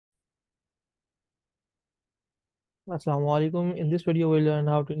Assalamu alaikum. In this video, we'll learn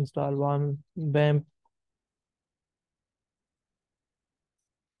how to install WAMP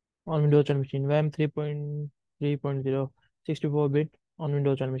on Windows 10 machine. WAMP 3.3.0 64-bit on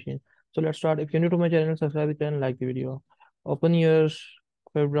Windows 10 machine. So let's start. If you're new to my channel, subscribe the channel, like the video. Open your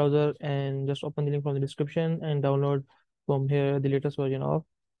web browser and just open the link from the description and download from here the latest version of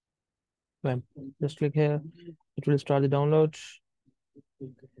WAMP. Just click here. It will start the download.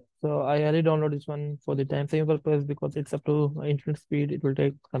 So I already download this one for the time saving purpose because it's up to internet speed. It will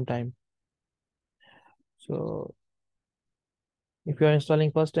take some time. So if you are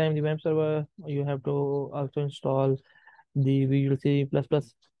installing first time the WAMP server, you have to also install the Visual C++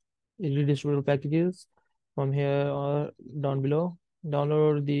 redistributable packages from here or down below.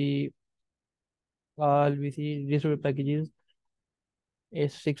 Download the all VC distributable packages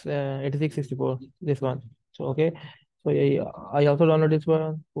A6 8664, this one. So okay, so I also download this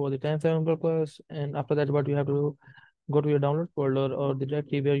one for the time saving purpose. And after that, what you have to do, go to your download folder or the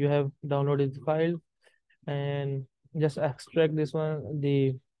directory where you have downloaded the file and just extract this one.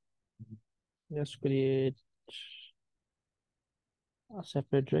 Just create a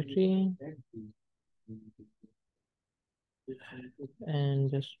separate directory and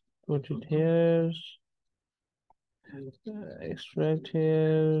just put it here, extract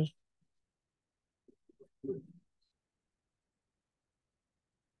here,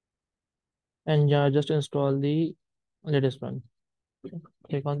 and yeah, just install the latest one.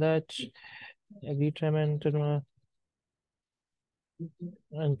 Click on that, agree term and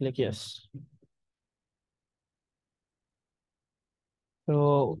click yes.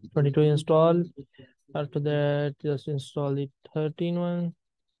 So 22 install. After that, just install the 13 one.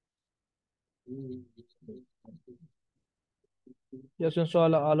 Just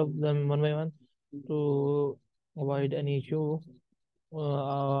install all of them one by one to avoid any issue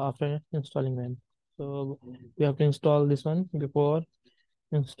after installing them. So we have to install this one before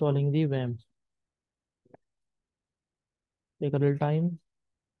installing the WAMP. Take a little time.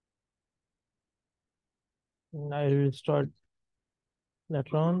 And I will start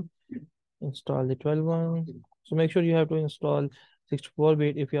later on. Install the 12 one. So make sure you have to install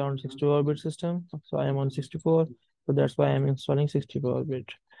 64-bit if you're on 64-bit system. So I am on 64. So that's why I'm installing 64-bit.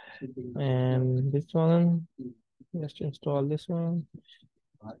 And this one, just install this one.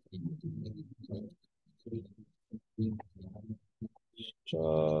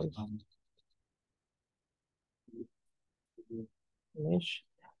 Install finish.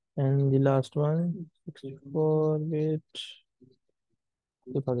 And the last one, 64-bit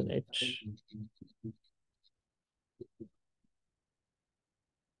 2008.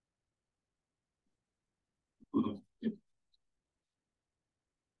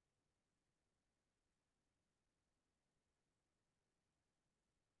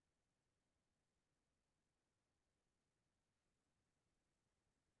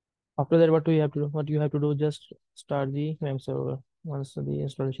 After that, what do you have to do? What you have to do, just start the WAMP server once the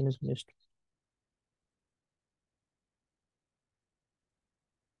installation is finished.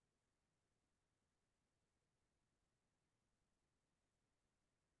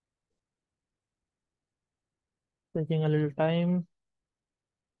 Taking a little time.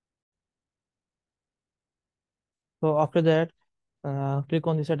 So after that, click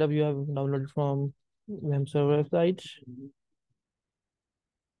on the setup you have downloaded from WAMP server site.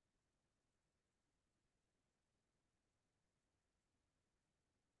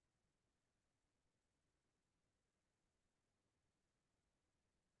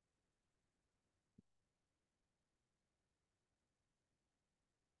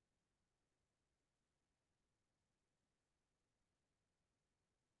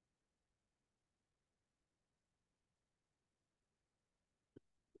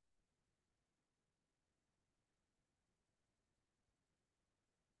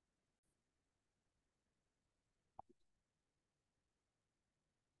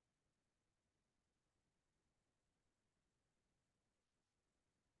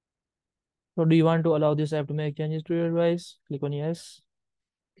 So do you want to allow this app to make changes to your device? Click on yes.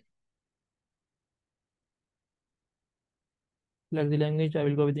 Select the language. I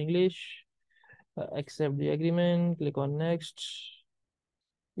will go with English. Accept the agreement. Click on next.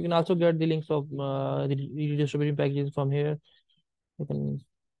 You can also get the links of the redistributing packages from here. You can,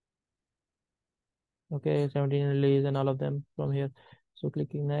 okay, 17 release and all of them from here. So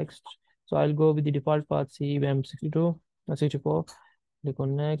clicking next. So I'll go with the default path C WAMP 62 64. Click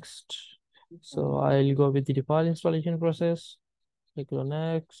on next. So I'll go with the default installation process. Click on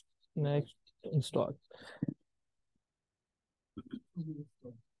next, next, install.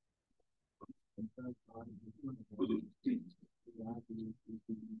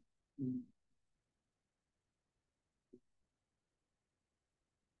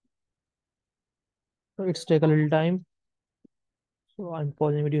 It's take a little time. So I'm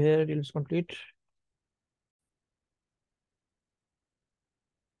pausing video here till it's complete.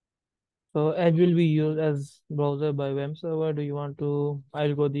 So Edge will be used as browser by WAMP server. Do you want to?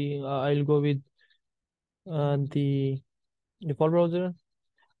 I'll go with the default browser.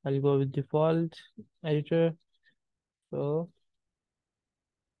 I'll go with default editor. So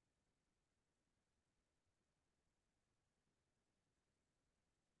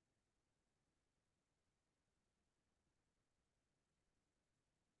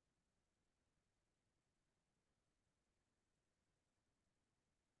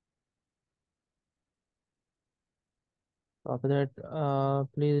after that,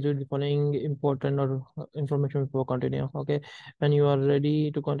 please read the following important or information before continue. Okay, when you are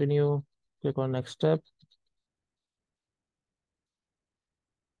ready to continue, click on next step.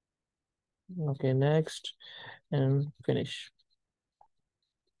 Okay, next and finish.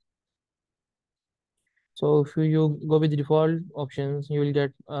 So if you go with the default options, you will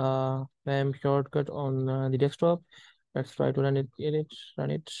get WAMP shortcut on the desktop. Let's try to run it.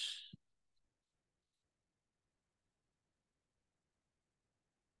 Run it.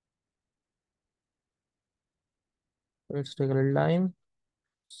 Let's take a little time.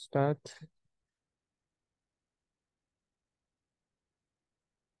 Start.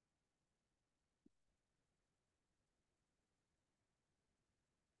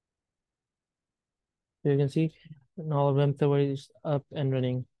 So you can see now our WAMP server is up and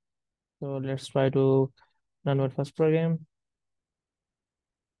running. So let's try to run our first program.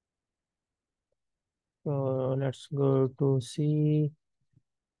 So let's go to C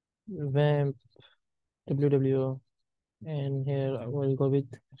WAMP www, and here I will go with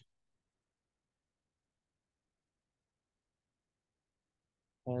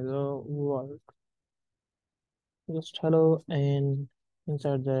hello world. Just hello, and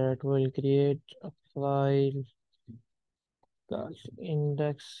inside that we'll create a file called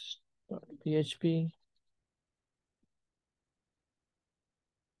index.php.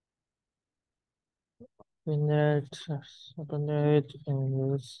 In that, let's open that and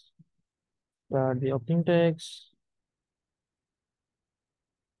we'll start the opening text.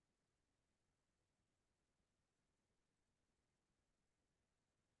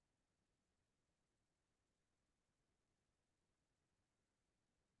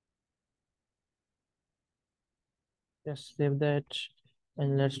 Just save that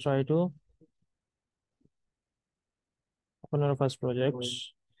and let's try to open our first project.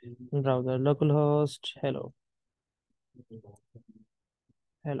 Browser localhost hello.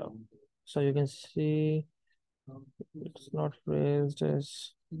 So you can see it's not phrased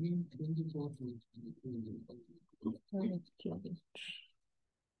as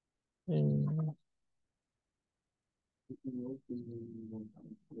in.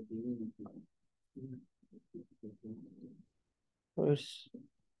 So it's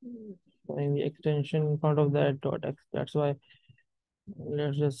showing the extension in front of that .x. That's why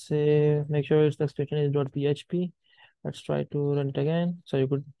let's just say make sure its extension is .php. Let's try to run it again. So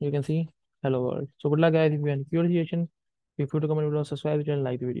you can see hello world. So good luck guys. If you have any curious question, feel free to comment below, subscribe and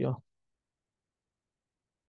like the video.